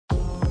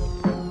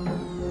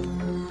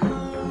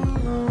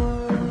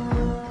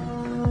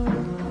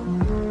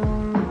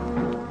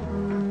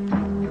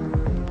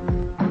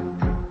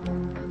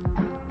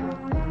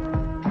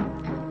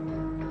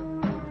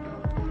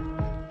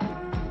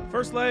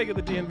First leg of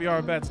the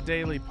DNVR Bets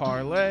Daily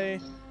Parlay,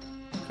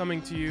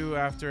 coming to you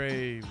after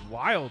a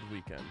wild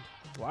weekend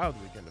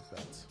of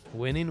bets.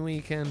 Winning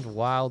weekend,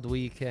 wild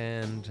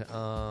weekend.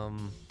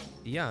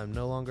 Yeah, I'm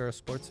no longer a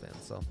sports fan,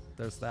 so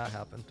there's that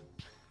happened.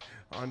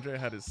 Andre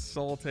had his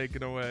soul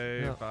taken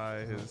away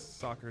by his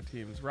soccer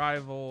team's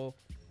rival.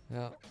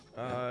 Yeah.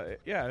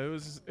 It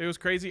was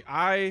crazy.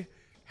 I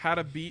had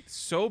a beat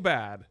so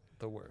bad.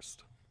 The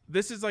worst.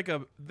 This is like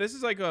a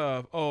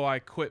I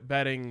quit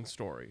betting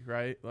story,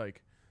 right?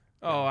 Like,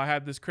 I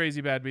had this crazy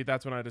bad beat.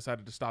 That's when I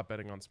decided to stop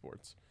betting on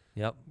sports.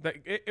 Yep.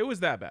 It was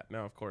that bad.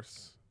 Now, of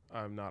course,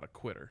 I'm not a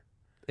quitter.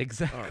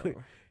 Exactly.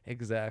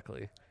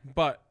 Exactly.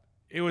 But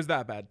it was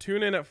that bad.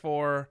 Tune in at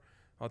 4.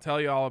 I'll tell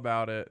you all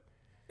about it.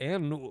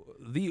 And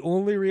the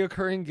only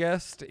reoccurring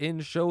guest in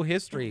show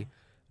history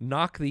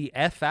knock the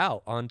F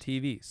out on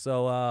TV.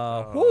 So,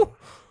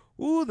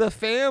 the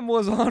fam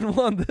was on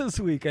one this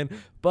weekend.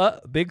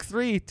 But big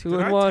 3,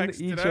 2-1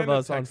 each of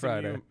us on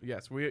Friday.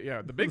 Yes,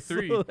 the big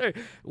 3. So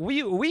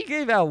we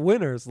gave out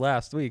winners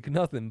last week,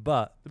 nothing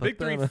but. The big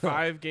 3,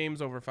 5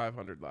 games over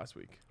 500 last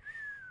week.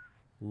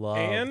 Love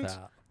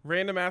that.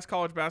 Random ass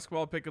college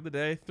basketball pick of the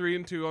day,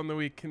 3-2 on the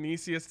week.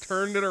 Canisius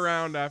turned it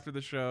around after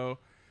the show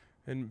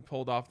and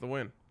pulled off the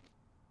win.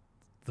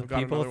 The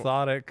people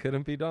thought it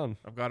couldn't be done.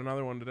 I've got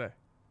another one today.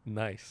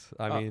 Nice.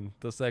 I mean,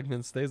 the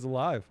segment stays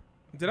alive.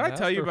 Did I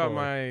tell you about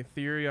my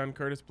theory on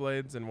Curtis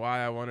Blades and why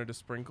I wanted to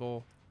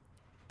sprinkle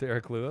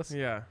Derek Lewis?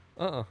 Yeah.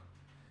 I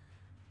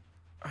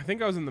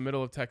think I was in the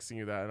middle of texting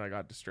you that and I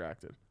got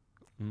distracted.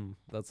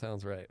 That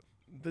sounds right.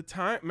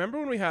 Remember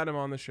when we had him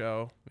on the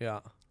show? Yeah.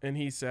 And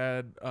he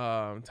said,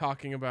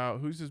 talking about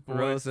who's his boy?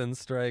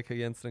 Rosenstrike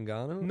against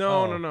Ngannou?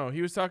 No.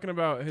 He was talking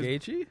about his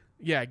Gaethje?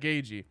 Yeah,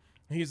 Gaethje.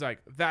 He's like,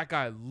 that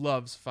guy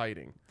loves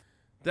fighting.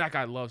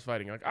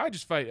 Like, I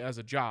just fight as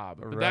a job,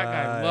 but that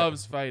guy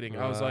loves fighting.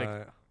 I was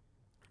like,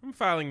 I'm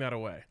filing that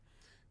away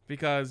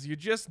because you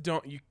just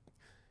don't you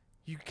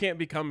can't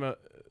become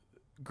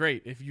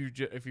great if you're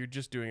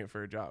just doing it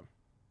for a job.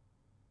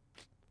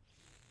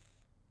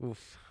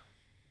 Oof.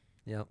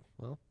 Yeah.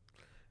 Well,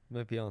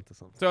 might be onto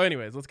something. So,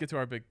 anyways, let's get to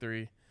our big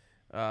 3.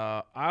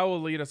 I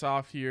will lead us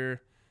off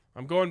here.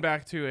 I'm going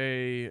back to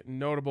a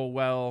notable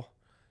well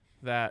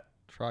that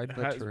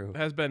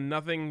has been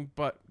nothing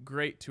but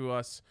great to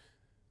us.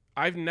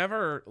 I've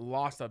never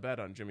lost a bet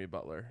on Jimmy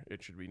Butler.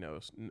 It should be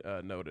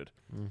noted.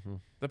 Mm-hmm.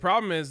 The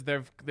problem is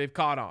they've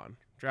caught on.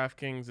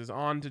 DraftKings is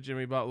on to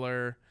Jimmy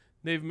Butler.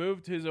 They've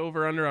moved his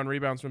over/under on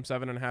rebounds from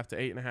 7.5 to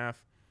 8.5.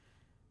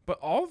 But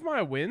all of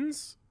my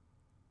wins,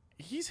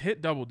 he's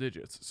hit double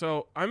digits.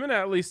 So I'm going to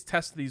at least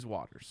test these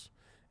waters.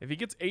 If he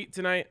gets 8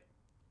 tonight,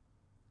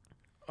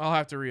 I'll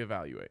have to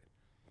reevaluate.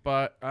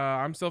 But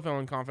I'm still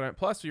feeling confident.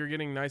 Plus, you're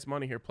getting nice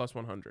money here, plus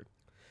 100.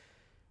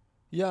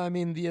 Yeah, I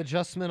mean, the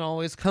adjustment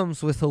always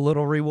comes with a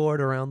little reward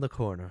around the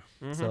corner.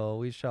 Mm-hmm. So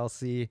we shall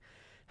see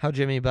how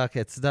Jimmy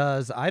Buckets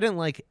does. I didn't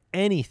like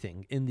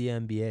anything in the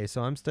NBA,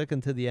 so I'm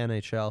sticking to the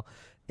NHL.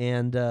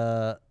 And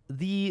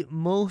the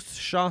most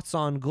shots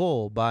on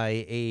goal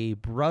by a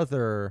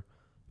brother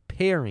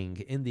pairing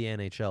in the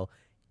NHL,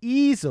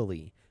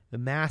 easily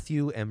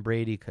Matthew and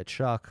Brady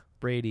Tkachuk.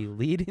 Brady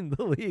leading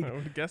the league. I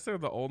would guess they're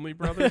the only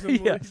brothers in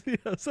the league.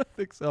 Yes, I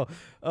think so.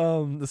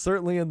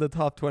 Certainly in the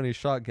top 20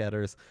 shot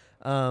getters.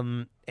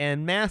 And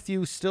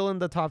Matthew still in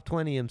the top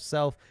 20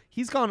 himself.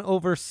 He's gone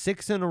over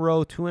 6 in a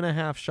row,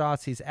 2.5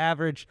 shots. He's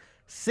averaged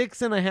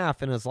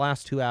 6.5 in his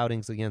last 2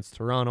 outings against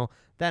Toronto.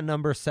 That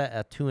number set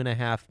at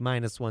 2.5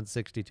 minus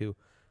 162.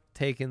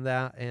 Taking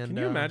that and can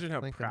you imagine how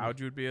proud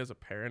you would be as a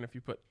parent if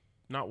you put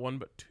not 1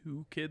 but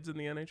 2 kids in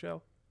the NHL?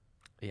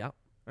 Yeah.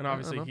 And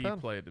obviously he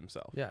played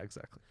himself. Yeah,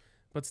 exactly.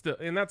 But still,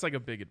 and that's like a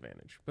big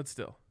advantage. But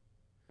still,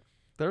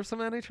 there are some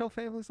NHL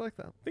families like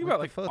that. Think about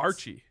like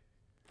Archie.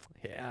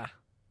 Yeah.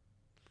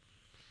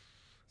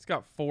 He's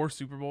got 4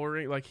 Super Bowl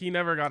rings. Like, he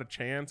never got a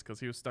chance because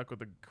he was stuck with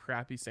the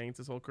crappy Saints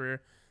his whole career.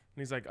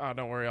 And he's like, oh,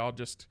 don't worry. I'll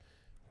just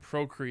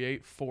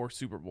procreate 4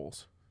 Super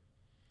Bowls.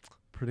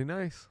 Pretty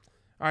nice.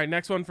 All right,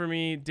 next one for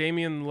me,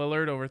 Damian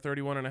Lillard over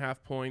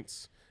 31.5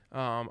 points.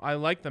 I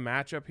like the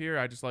matchup here.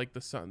 I just like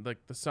the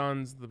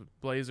Suns, the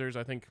Blazers.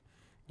 I think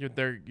you're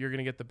going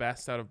to get the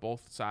best out of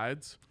both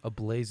sides. A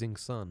blazing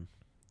sun.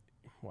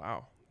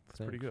 Wow. That's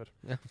pretty good.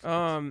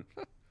 Yeah.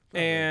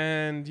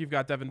 And you've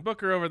got Devin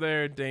Booker over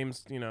there.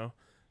 Dame's,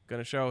 going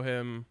to show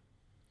him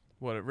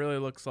what it really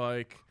looks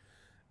like.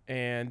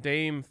 And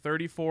Dame,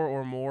 34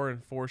 or more in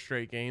 4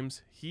 straight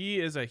games. He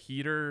is a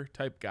heater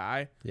type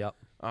guy. Yep.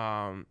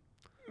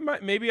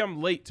 Maybe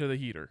I'm late to the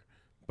heater,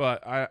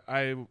 but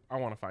I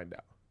want to find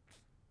out.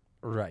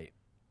 Right.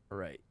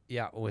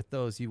 Yeah, with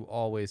those, you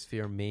always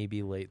fear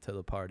maybe late to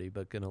the party,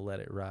 but going to let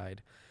it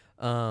ride.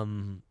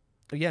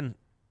 Again,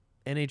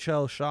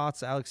 NHL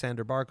shots,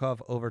 Alexander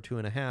Barkov over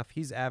 2.5.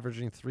 He's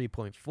averaging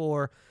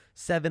 3.4.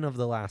 7 of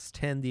the last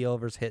 10. The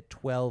overs hit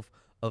 12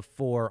 of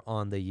 4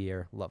 on the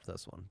year. Love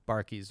this one.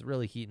 Barkey's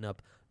really heating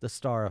up, the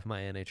star of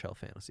my NHL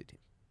fantasy team.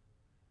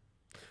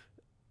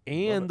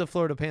 And the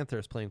Florida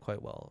Panthers playing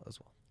quite well as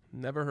well.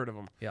 Never heard of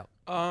them. Yeah.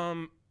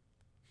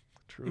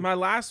 True. My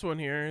last one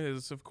here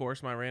is, of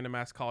course, my random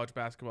ass college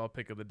basketball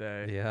pick of the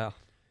day. Yeah.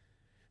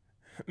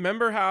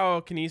 Remember how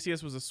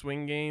Canisius was a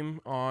swing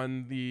game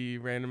on the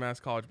random ass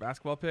college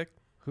basketball pick?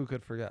 Who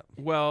could forget?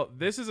 Well,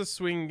 this is a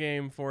swing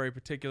game for a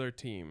particular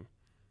team.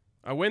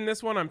 I win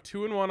this one, I'm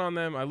 2-1 on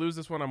them. I lose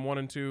this one, I'm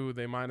 1-2.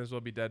 They might as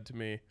well be dead to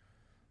me.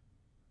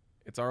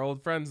 It's our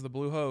old friends, the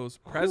Blue Hose.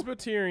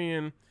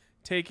 Presbyterian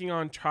taking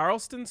on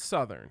Charleston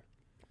Southern.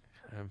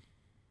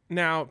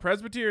 Now,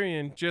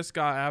 Presbyterian just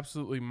got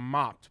absolutely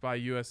mopped by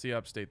USC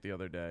Upstate the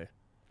other day.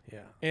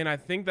 Yeah. And I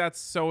think that's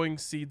sowing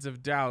seeds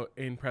of doubt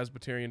in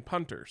Presbyterian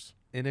punters.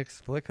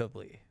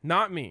 Inexplicably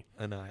Not me.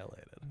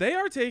 annihilated. They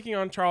are taking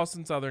on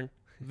Charleston Southern.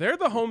 They're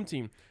the home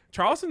team.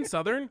 Charleston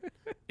Southern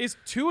is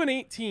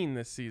 2-18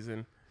 this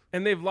season,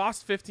 and they've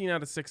lost 15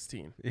 out of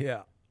 16.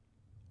 Yeah.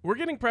 We're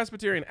getting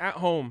Presbyterian at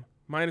home,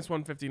 minus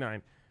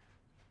 159.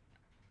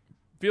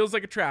 Feels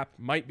like a trap.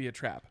 Might be a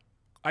trap.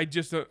 I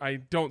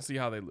don't see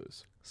how they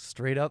lose.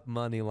 Straight up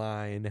money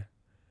line.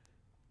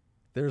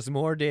 There's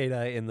more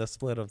data in the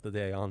split of the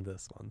day on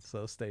this one,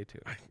 so stay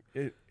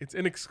tuned. It's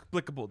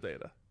inexplicable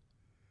data.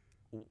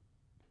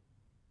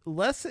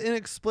 Less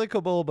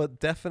inexplicable, but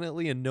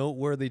definitely a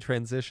noteworthy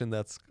transition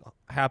that's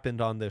happened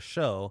on this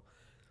show.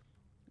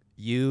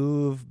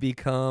 You've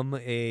become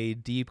a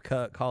deep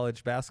cut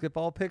college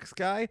basketball picks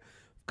guy.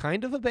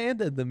 Kind of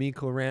abandoned the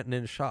Mikko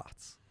Rantanen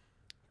shots.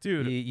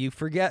 Dude, You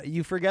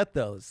forget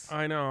those.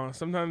 I know.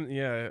 Sometimes,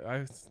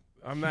 yeah,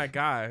 I'm that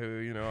guy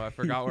who, I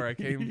forgot where I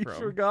came You from.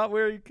 forgot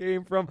where you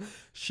came from.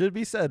 Should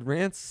be said,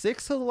 Rant's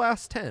 6 of the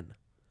last 10.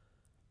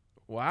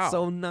 Wow.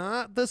 So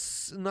not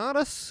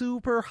a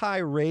super high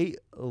rate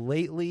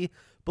lately,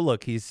 but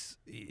look,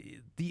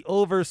 the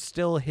over's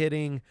still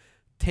hitting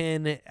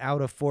 10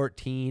 out of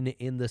 14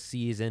 in the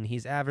season.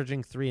 He's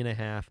averaging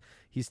 3.5.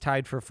 He's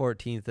tied for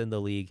 14th in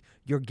the league.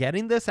 You're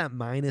getting this at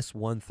minus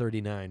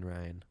 139,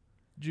 Ryan.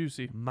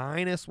 Juicy.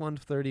 Minus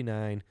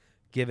 139.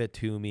 Give it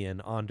to me,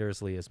 and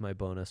Andersley is my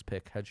bonus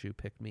pick. Had you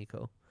picked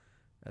Mikko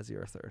as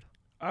your third?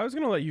 I was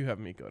going to let you have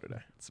Mikko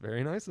today. It's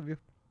very nice of you.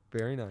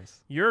 Very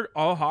nice. You're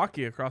all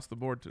hockey across the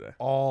board today.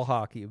 All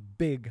hockey.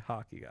 Big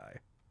hockey guy.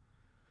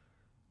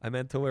 I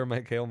meant to wear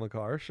my Cale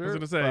Makar shirt. I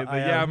was going to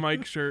say,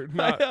 Mike shirt.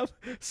 I have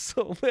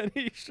so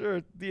many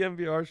shirts,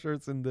 DNVR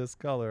shirts in this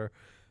color.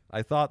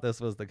 I thought this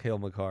was the Cale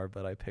Makar,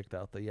 but I picked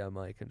out the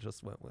Mike and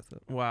just went with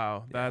it.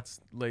 Wow, that's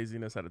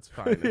laziness at its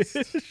finest.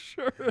 It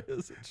sure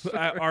is.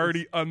 I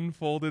already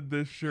unfolded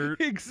this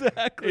shirt.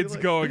 Exactly. It's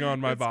going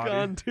on my body. It's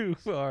gone too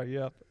far.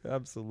 Yep,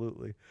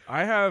 absolutely.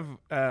 I have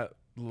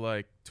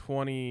like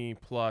 20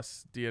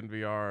 plus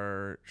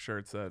DNVR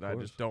shirts that I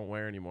just don't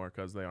wear anymore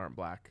because they aren't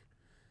black.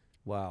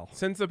 Wow.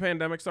 Since the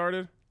pandemic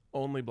started,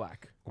 only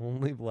black.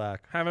 Only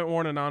black. Haven't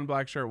worn a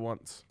non-black shirt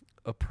once.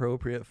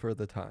 Appropriate for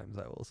the times,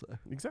 I will say.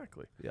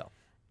 Exactly. Yeah.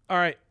 All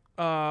right.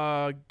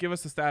 Give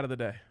us the stat of the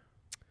day.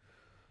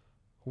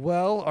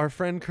 Well, our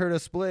friend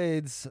Curtis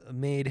Blades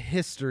made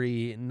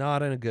history,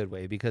 not in a good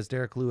way, because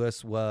Derek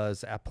Lewis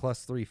was at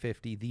plus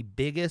 350, the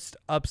biggest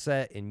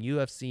upset in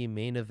UFC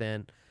main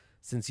event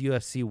since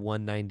UFC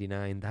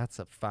 199. That's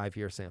a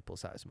 5-year sample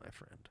size, my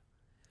friend.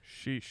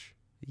 Sheesh.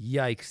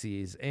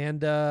 Yikesies.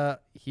 And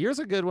here's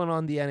a good one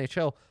on the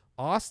NHL.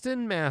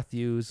 Austin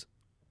Matthews,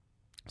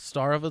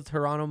 star of the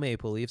Toronto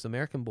Maple Leafs,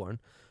 American-born,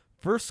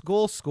 first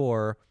goal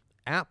scorer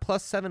at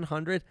plus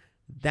 700.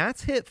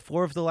 That's hit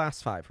 4 of the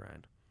last 5,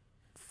 Ryan.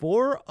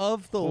 4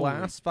 of the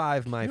last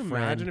 5, my friend.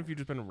 Imagine if you'd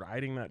just been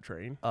riding that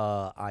train.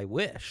 I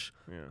wish.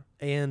 Yeah.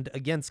 And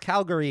against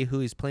Calgary, who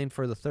he's playing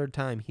for the 3rd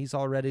time, he's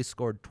already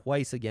scored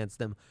twice against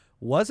them.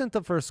 Wasn't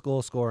the first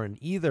goal scorer in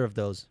either of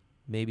those.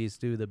 Maybe he's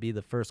due to be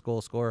the first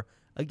goal scorer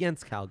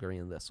against Calgary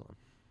in this one.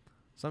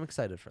 So I'm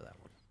excited for that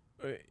one.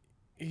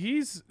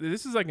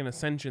 This is like an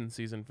ascension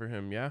season for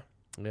him, yeah?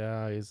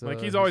 Yeah, he's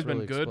he's always really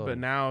been good, but exploding.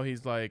 now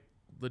he's like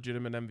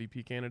legitimate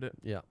MVP candidate.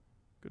 Yeah.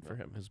 Good for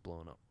him. He's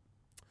blown up.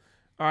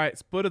 All right,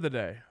 split of the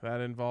day. That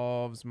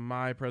involves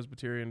my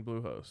Presbyterian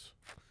Blue Hose.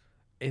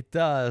 It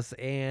does,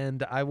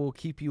 and I will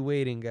keep you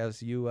waiting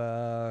as you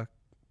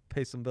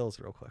pay some bills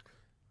real quick.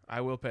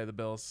 I will pay the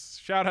bills.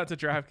 Shout out to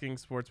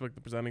DraftKings Sportsbook,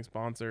 the presenting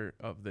sponsor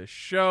of this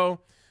show.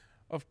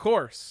 Of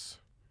course,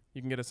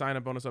 you can get a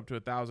sign-up bonus up to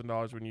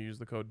 $1,000 when you use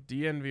the code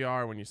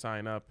DNVR when you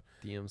sign up.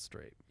 DM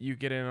straight. You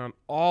get in on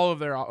all of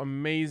their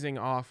amazing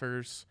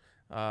offers,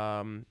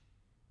 all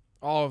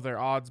of their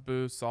odds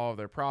boosts, all of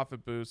their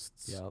profit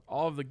boosts,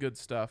 all of the good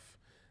stuff.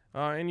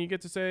 And you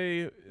get to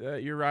say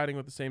you're riding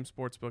with the same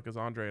sportsbook as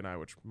Andre and I,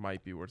 which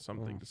might be worth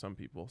something to some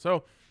people.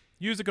 So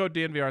use the code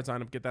DNVR at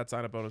sign up. Get that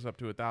sign-up bonus up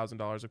to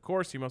 $1,000. Of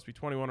course, you must be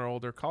 21 or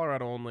older.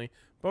 Colorado only.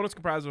 Bonus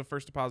comprises of a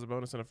first deposit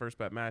bonus and a first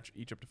bet match,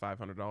 each up to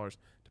 $500.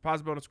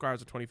 Deposit bonus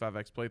requires a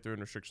 25x playthrough and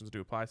restrictions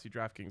do apply. See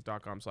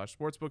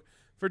DraftKings.com/sportsbook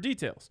for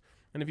details.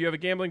 And if you have a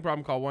gambling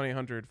problem, call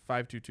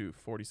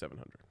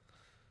 1-800-522-4700.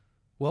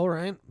 Well,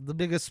 Ryan, the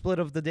biggest split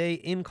of the day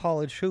in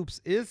college hoops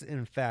is,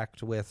 in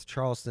fact, with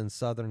Charleston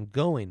Southern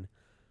going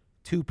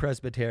to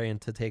Presbyterian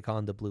to take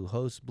on the Blue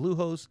Hose. Blue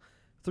Hose,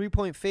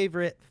 3-point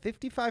favorite.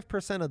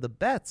 55% of the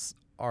bets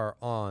are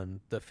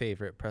on the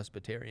favorite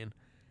Presbyterian.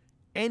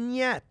 And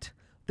yet,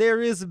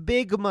 There is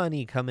big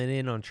money coming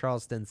in on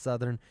Charleston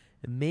Southern,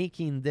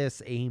 making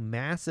this a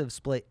massive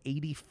split.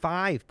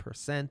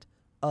 85%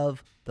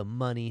 of the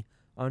money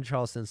on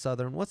Charleston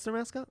Southern. What's their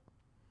mascot?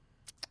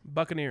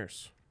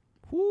 Buccaneers.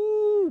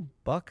 Woo,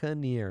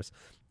 Buccaneers.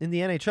 In the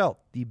NHL,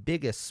 the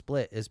biggest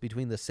split is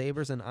between the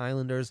Sabres and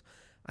Islanders.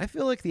 I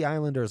feel like the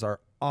Islanders are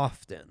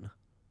often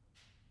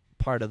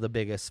part of the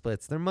biggest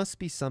splits. There must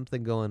be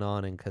something going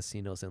on in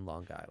casinos in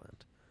Long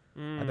Island.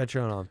 I bet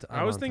you're on.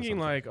 I was thinking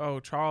like,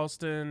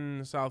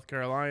 Charleston, South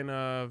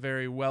Carolina,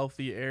 very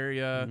wealthy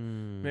area.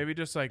 Maybe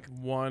just like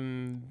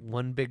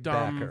one big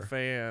dumb backer.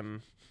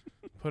 fan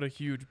put a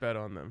huge bet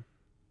on them.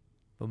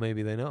 But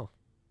maybe they know.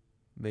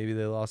 Maybe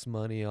they lost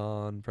money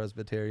on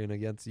Presbyterian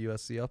against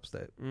USC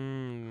Upstate.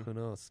 Who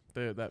knows?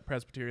 That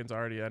Presbyterian's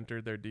already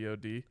entered their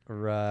DOD.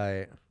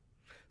 Right.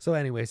 So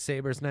anyway,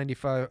 Sabres,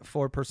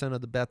 94%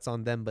 of the bets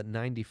on them, but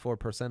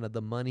 94% of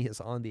the money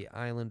is on the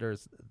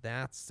Islanders.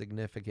 That's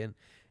significant.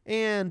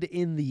 And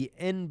in the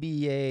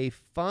NBA,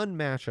 fun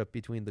matchup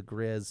between the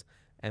Grizz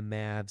and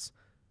Mavs.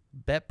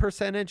 Bet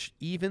percentage,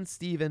 even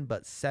Steven,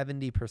 but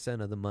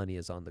 70% of the money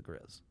is on the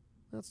Grizz.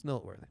 That's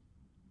noteworthy.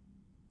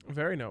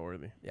 Very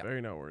noteworthy. Yeah.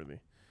 Very noteworthy.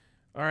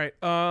 All right.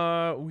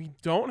 We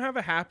don't have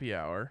a happy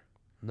hour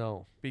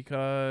No.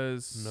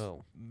 because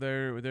No.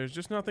 there's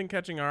just nothing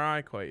catching our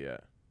eye quite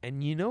yet.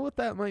 And you know what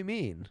that might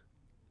mean?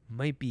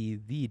 Might be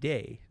the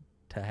day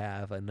to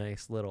have a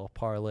nice little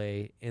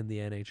parlay in the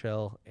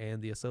NHL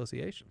and the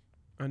association.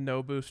 A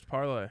no boost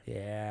parlay.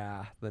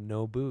 Yeah, the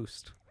no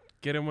boost.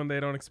 Get them when they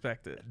don't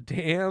expect it.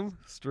 Damn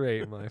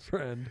straight, my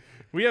friend.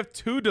 We have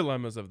 2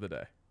 dilemmas of the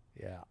day,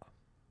 Yeah.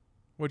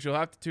 which you'll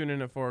have to tune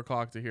in at 4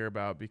 o'clock to hear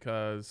about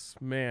because,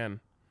 man,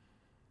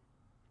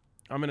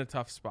 I'm in a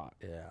tough spot.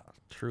 Yeah. I'm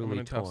Truly in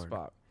a tough torn.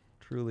 spot.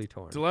 Truly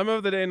torn. Dilemma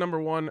of the day number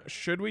 1,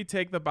 should we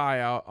take the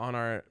buyout on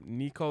our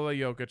Nikola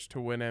Jokic to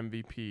win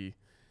MVP?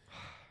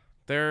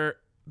 The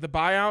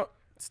buyout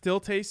still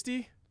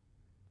tasty,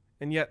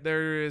 and yet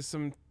there is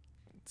some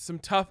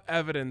tough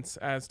evidence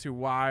as to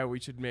why we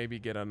should maybe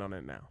get in on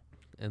it now.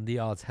 And the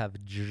odds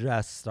have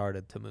just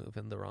started to move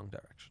in the wrong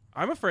direction.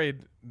 I'm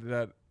afraid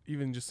that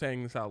even just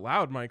saying this out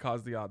loud might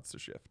cause the odds to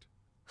shift.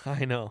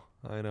 I know.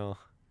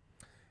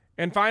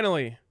 And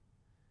finally,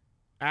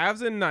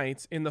 Avs and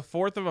Knights in the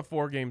 4th of a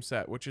 4-game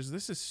set,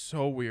 this is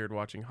so weird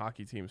watching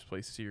hockey teams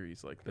play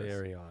series like this.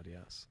 Very odd,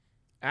 yes.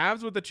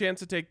 Avs with the chance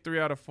to take 3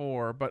 out of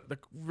 4, but the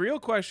real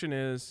question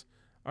is,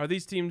 are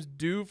these teams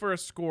due for a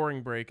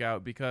scoring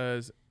breakout?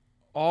 Because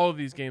all of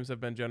these games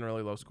have been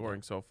generally low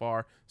scoring so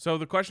far. So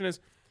the question is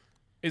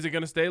it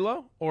going to stay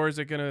low or is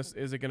it going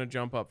to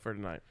jump up for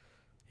tonight?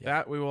 Yeah.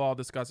 That we will all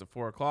discuss at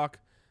 4 o'clock.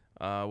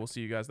 We'll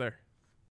see you guys there.